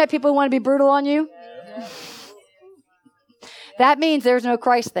have you met people who want to be brutal on you? That means there's no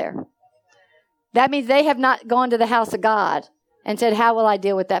Christ there. That means they have not gone to the house of God and said, how will I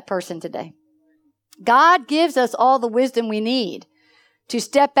deal with that person today? God gives us all the wisdom we need to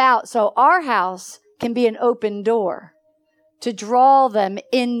step out so our house can be an open door to draw them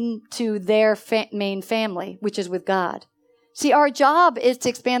into their main family, which is with God. See, our job is to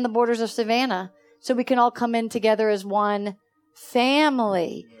expand the borders of Savannah so we can all come in together as one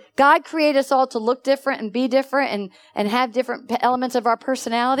family. God created us all to look different and be different and have different elements of our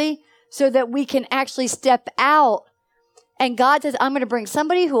personality so that we can actually step out. And God says, I'm going to bring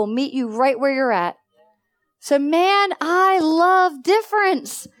somebody who will meet you right where you're at. So, man, I love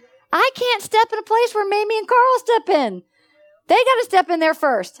difference. I can't step in a place where Mamie and Carl step in. They got to step in there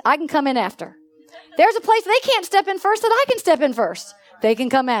first. I can come in after. There's a place they can't step in first that I can step in first. They can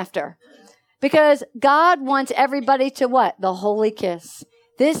come after. Because God wants everybody to what? The holy kiss.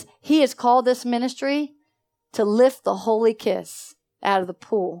 He has called this ministry to lift the holy kiss out of the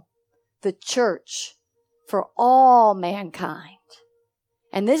pool, the church, for all mankind.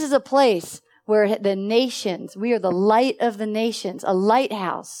 And this is a place where the nations, we are the light of the nations, a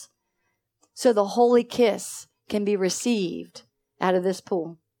lighthouse. So the holy kiss can be received out of this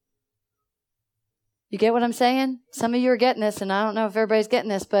pool. You get what I'm saying? Some of you are getting this, and I don't know if everybody's getting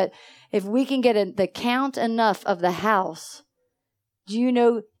this, but if we can get the count enough of the house, do you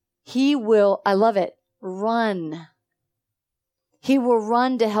know he will, I love it, run. He will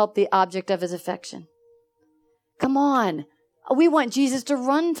run to help the object of his affection. Come on. We want Jesus to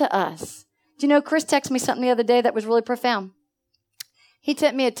run to us. Do you know, Chris texted me something the other day that was really profound. He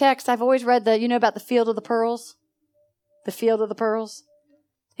sent me a text. I've always read about the field of the pearls? The field of the pearls.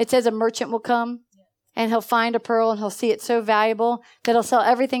 It says a merchant will come and he'll find a pearl and he'll see it so valuable that he'll sell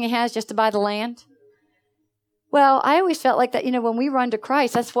everything he has just to buy the land. Well, I always felt like that, when we run to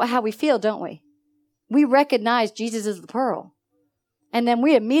Christ, that's how we feel, don't we? We recognize Jesus is the pearl. And then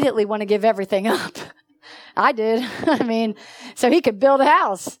we immediately want to give everything up. I did. So he could build a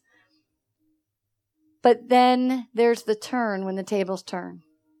house. But then there's the turn when the tables turn.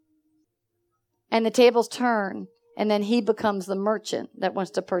 And the tables turn, and then he becomes the merchant that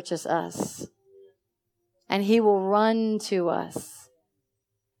wants to purchase us. And he will run to us.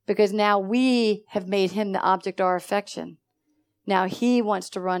 Because now we have made him the object of our affection. Now he wants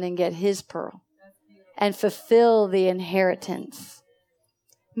to run and get his pearl and fulfill the inheritance.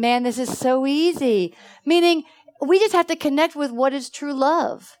 Man, this is so easy. Meaning, we just have to connect with what is true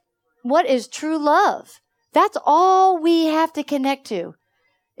love. What is true love? That's all we have to connect to,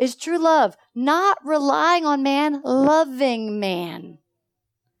 is true love. Not relying on man, loving man.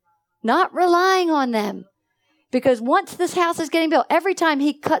 Not relying on them. Because once this house is getting built, every time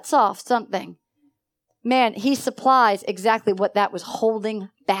he cuts off something, man, he supplies exactly what that was holding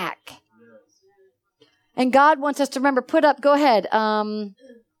back. And God wants us to remember, go ahead. I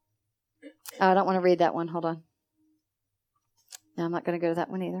don't want to read that one. Hold on. No, I'm not going to go to that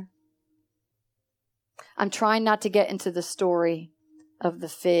one either. I'm trying not to get into the story of the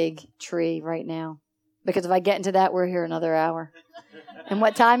fig tree right now. Because if I get into that, we're here another hour. And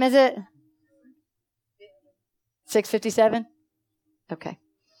what time is it? 6:57? Okay.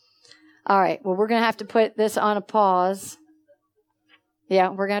 All right. Well, we're going to have to put this on a pause. Yeah,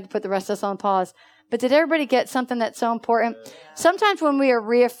 we're going to have to put the rest of this on pause. But did everybody get something that's so important? Sometimes when we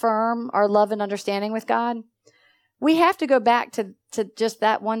reaffirm our love and understanding with God, we have to go back to just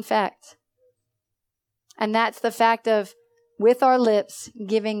that one fact. And that's the fact of, with our lips,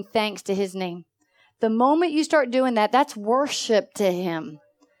 giving thanks to his name. The moment you start doing that, that's worship to him.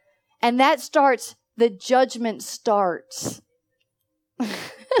 And that starts, the judgment starts.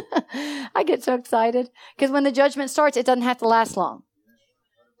 I get so excited. Because when the judgment starts, it doesn't have to last long.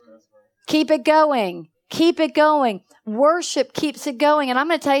 Keep it going. Keep it going. Worship keeps it going. And I'm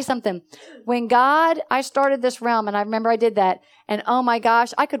going to tell you something. When I started this realm, and I remember I did that, and oh my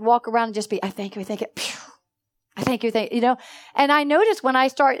gosh, I could walk around and just be, I thank you, I thank you. I thank you, And I noticed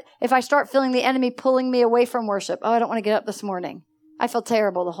if I start feeling the enemy pulling me away from worship, I don't want to get up this morning. I feel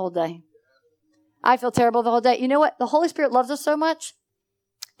terrible the whole day. You know what? The Holy Spirit loves us so much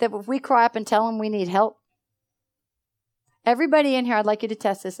that if we cry up and tell him we need help, everybody in here, I'd like you to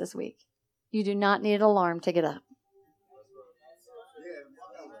test this week. You do not need an alarm to get up.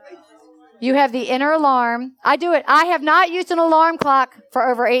 You have the inner alarm. I do it. I have not used an alarm clock for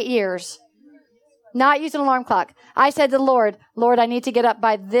over 8 years. Not used an alarm clock. I said to the Lord, I need to get up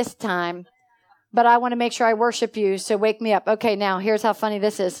by this time, but I want to make sure I worship you, so wake me up. Okay, now here's how funny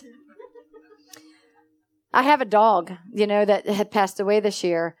this is. I have a dog, that had passed away this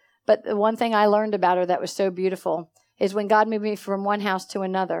year, but the one thing I learned about her that was so beautiful is when God moved me from one house to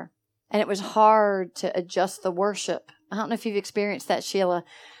another, and it was hard to adjust the worship. I don't know if you've experienced that, Sheila.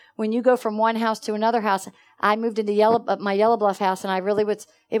 When you go from one house to another house, I moved into my Yellow Bluff house, and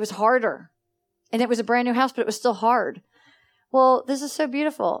it was harder. And it was a brand new house, but it was still hard. Well, this is so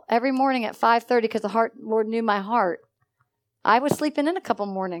beautiful. Every morning at 5:30, because the Lord knew my heart, I was sleeping in a couple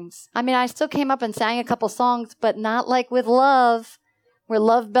mornings. I still came up and sang a couple songs, but not like with love, where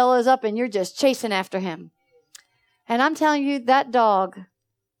love bellows up and you're just chasing after him. And I'm telling you, that dog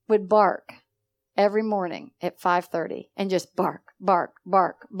would bark every morning at 5:30 and just bark, bark,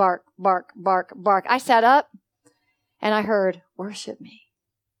 bark, bark, bark, bark, bark. I sat up and I heard, worship me.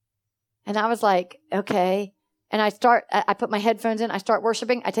 And I was like, okay. And I put my headphones in. I start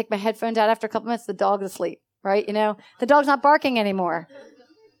worshiping. I take my headphones out after a couple minutes. The dog's asleep, right? The dog's not barking anymore.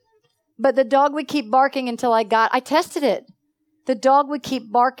 But the dog would keep barking until I tested it. The dog would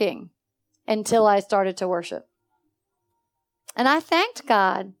keep barking until I started to worship. And I thanked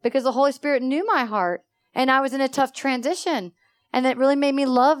God because the Holy Spirit knew my heart. And I was in a tough transition. And it really made me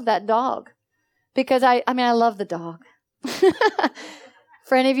love that dog. Because I love the dog.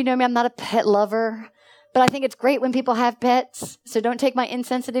 For any of you know me, I'm not a pet lover. But I think it's great when people have pets. So don't take my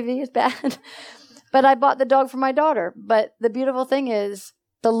insensitivity as bad. But I bought the dog for my daughter. But the beautiful thing is,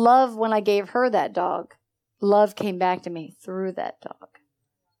 The love when I gave her that dog, love came back to me through that dog.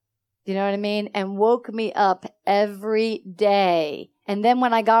 You know what I mean? And woke me up every day. And then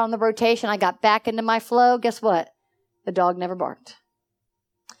when I got on the rotation, I got back into my flow. Guess what? The dog never barked.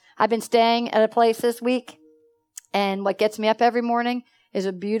 I've been staying at a place this week, and what gets me up every morning is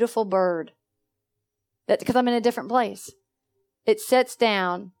a beautiful bird. Because I'm in a different place. It sits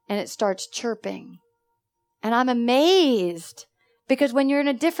down and it starts chirping. And I'm amazed. Because when you're in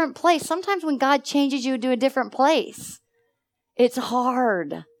a different place, sometimes when God changes you to a different place, it's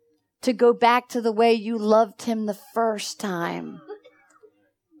hard to go back to the way you loved him the first time.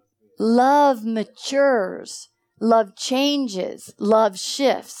 Love matures. Love changes. Love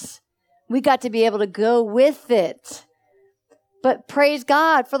shifts. We got to be able to go with it. But praise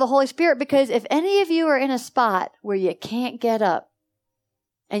God for the Holy Spirit, because if any of you are in a spot where you can't get up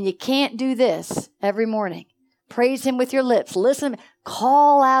and you can't do this every morning, praise him with your lips. Listen,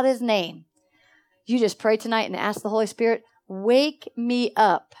 call out his name. You just pray tonight and ask the Holy Spirit, wake me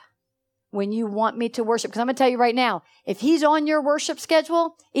up when you want me to worship. Because I'm going to tell you right now, if he's on your worship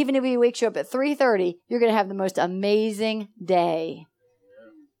schedule, even if he wakes you up at 3:30, you're going to have the most amazing day.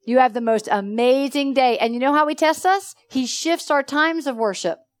 You have the most amazing day. And you know how he tests us? He shifts our times of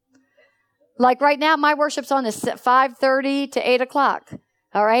worship. Like right now, my worship's on is 5:30 to 8 o'clock.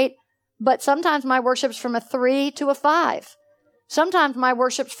 All right? But sometimes my worship's from a 3 to a 5. Sometimes my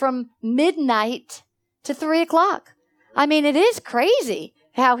worship's from midnight to 3 o'clock. I mean, it is crazy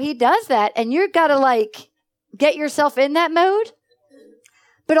how he does that. And you've got to get yourself in that mode.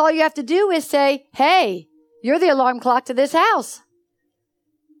 But all you have to do is say, hey, you're the alarm clock to this house.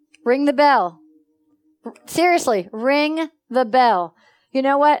 Ring the bell. Seriously, ring the bell. You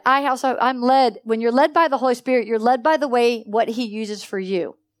know what? I'm led. When you're led by the Holy Spirit, you're led by what he uses for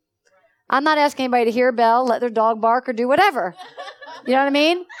you. I'm not asking anybody to hear a bell, let their dog bark, or do whatever. You know what I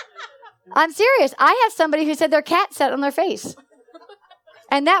mean? I'm serious. I have somebody who said their cat sat on their face.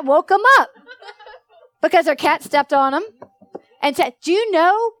 And that woke them up. Because their cat stepped on them. And said, do you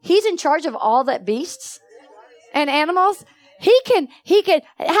know he's in charge of all that beasts and animals? He can,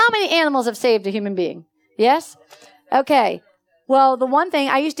 how many animals have saved a human being? Yes? Okay. Well, the one thing,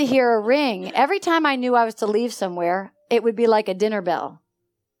 I used to hear a ring. Every time I knew I was to leave somewhere, it would be like a dinner bell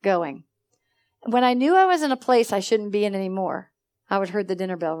going. When I knew I was in a place I shouldn't be in anymore, I would hear the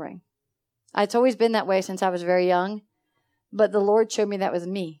dinner bell ring. It's always been that way since I was very young. But the Lord showed me that was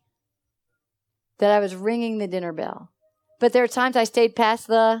me. That I was ringing the dinner bell. But there are times I stayed past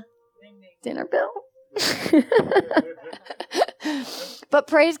the dinner bell. But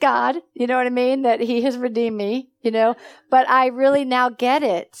praise God, you know what I mean? That he has redeemed me, But I really now get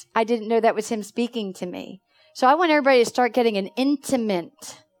it. I didn't know that was him speaking to me. So I want everybody to start getting an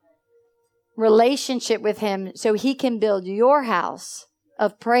intimate relationship with him so he can build your house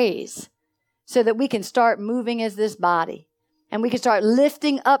of praise so that we can start moving as this body. And we can start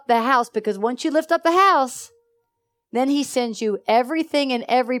lifting up the house, because once you lift up the house, then he sends you everything and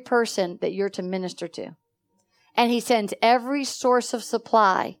every person that you're to minister to. And he sends every source of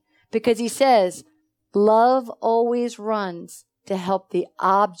supply, because he says, love always runs to help the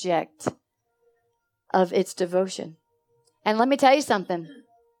object of its devotion. And let me tell you something.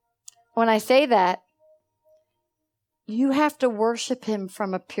 When I say that, you have to worship him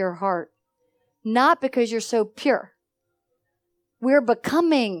from a pure heart. Not because you're so pure. We're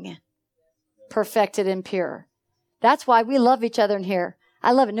becoming perfected and pure. That's why we love each other in here.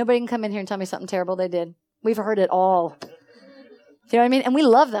 I love it. Nobody can come in here and tell me something terrible they did. We've heard it all. You know what I mean? And we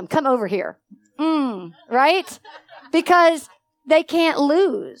love them. Come over here. Right? Because they can't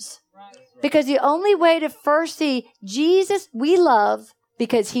lose. Because the only way to first see Jesus, we love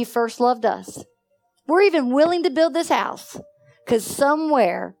because he first loved us. We're even willing to build this house because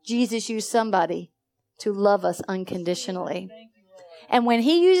somewhere Jesus used somebody to love us unconditionally. And when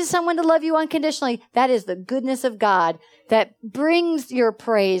he uses someone to love you unconditionally, that is the goodness of God that brings your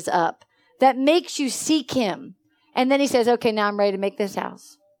praise up, that makes you seek him. And then he says, okay, now I'm ready to make this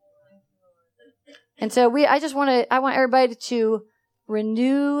house. And so I want everybody to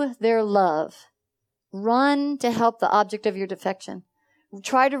renew their love. Run to help the object of your affection.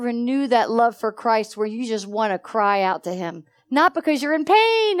 Try to renew that love for Christ where you just want to cry out to him. Not because you're in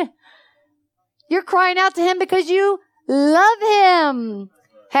pain. You're crying out to him because you love him.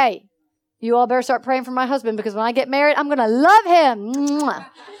 Hey, you all better start praying for my husband, because when I get married, I'm going to love him. Mwah.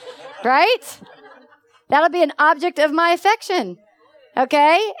 Right? That'll be an object of my affection.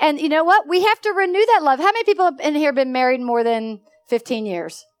 Okay? And you know what? We have to renew that love. How many people in here have been married more than 15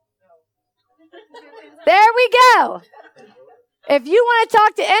 years? There we go. If you want to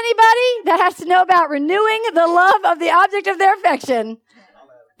talk to anybody that has to know about renewing the love of the object of their affection,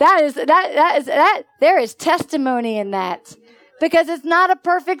 There is testimony in that because it's not a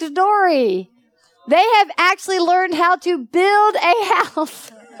perfect story. They have actually learned how to build a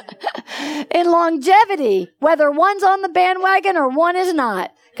house in longevity, whether one's on the bandwagon or one is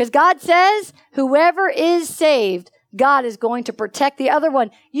not. Because God says, whoever is saved, God is going to protect the other one.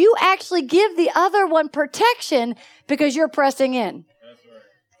 You actually give the other one protection because you're pressing in.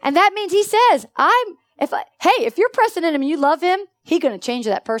 And that means he says, if you're pressing in him and you love him, he's going to change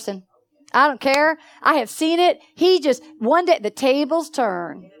that person. I don't care. I have seen it. One day the tables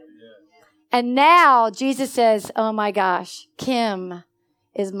turn. And now Jesus says, oh my gosh, Kim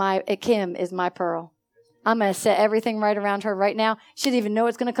is my pearl. I'm going to set everything right around her right now. She doesn't even know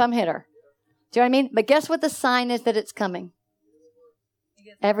it's going to come hit her. Do you know what I mean? But guess what the sign is that it's coming?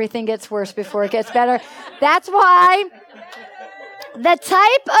 Everything gets worse before it gets better. That's why the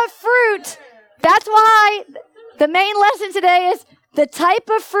type of fruit, that's why the main lesson today is the type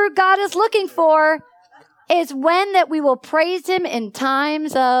of fruit God is looking for is when that we will praise him in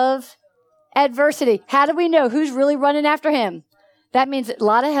times of adversity. How do we know who's really running after him? That means a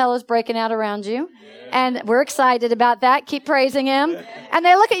lot of hell is breaking out around you. And we're excited about that. Keep praising him. And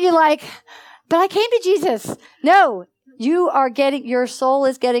they look at you like, but I came to Jesus. No, your soul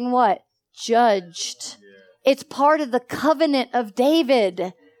is getting what? Judged. It's part of the covenant of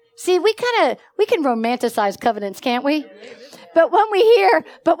David. See, we can romanticize covenants, can't we? But when we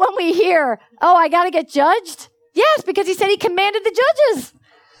hear, oh, I got to get judged. Yes, because he said he commanded the judges.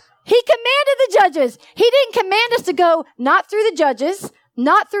 He commanded the judges. He didn't command us to go not through the judges,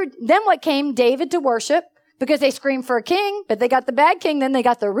 not through, then what came? David to worship because they screamed for a king, but they got the bad king, then they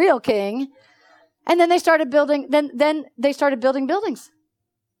got the real king. And then they started building, then they started building buildings.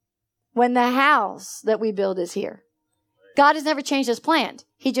 When the house that we build is here. God has never changed his plan.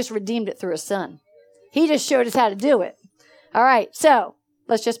 He just redeemed it through his son. He just showed us how to do it. All right, so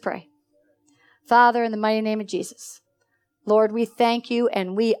let's just pray. Father, in the mighty name of Jesus, Lord, we thank you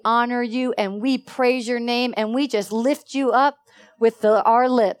and we honor you and we praise your name and we just lift you up with our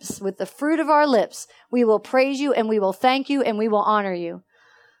lips, with the fruit of our lips. We will praise you and we will thank you and we will honor you.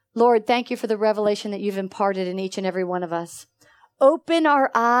 Lord, thank you for the revelation that you've imparted in each and every one of us. Open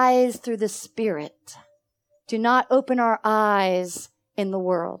our eyes through the Spirit. Do not open our eyes in the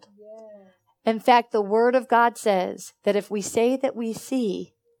world. In fact, the Word of God says that if we say that we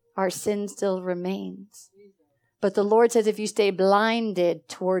see, our sin still remains. But the Lord says if you stay blinded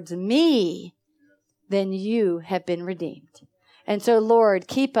towards me, then you have been redeemed. And so, Lord,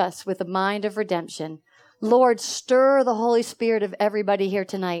 keep us with a mind of redemption. Lord, stir the Holy Spirit of everybody here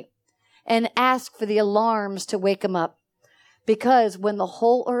tonight and ask for the alarms to wake them up. Because when the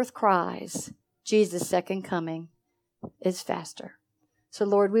whole earth cries, Jesus' second coming is faster. So,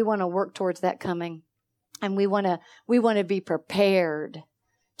 Lord, we want to work towards that coming. And we want to be prepared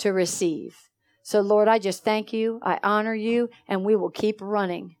to receive. So, Lord, I just thank you. I honor you. And we will keep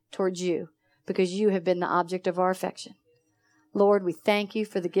running towards you because you have been the object of our affection. Lord, we thank you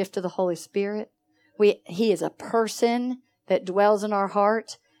for the gift of the Holy Spirit. He is a person that dwells in our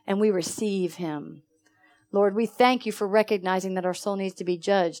heart, and we receive him. Lord, we thank you for recognizing that our soul needs to be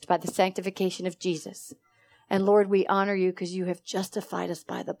judged by the sanctification of Jesus. And Lord, we honor you because you have justified us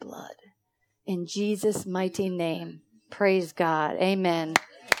by the blood. In Jesus' mighty name, praise God. Amen.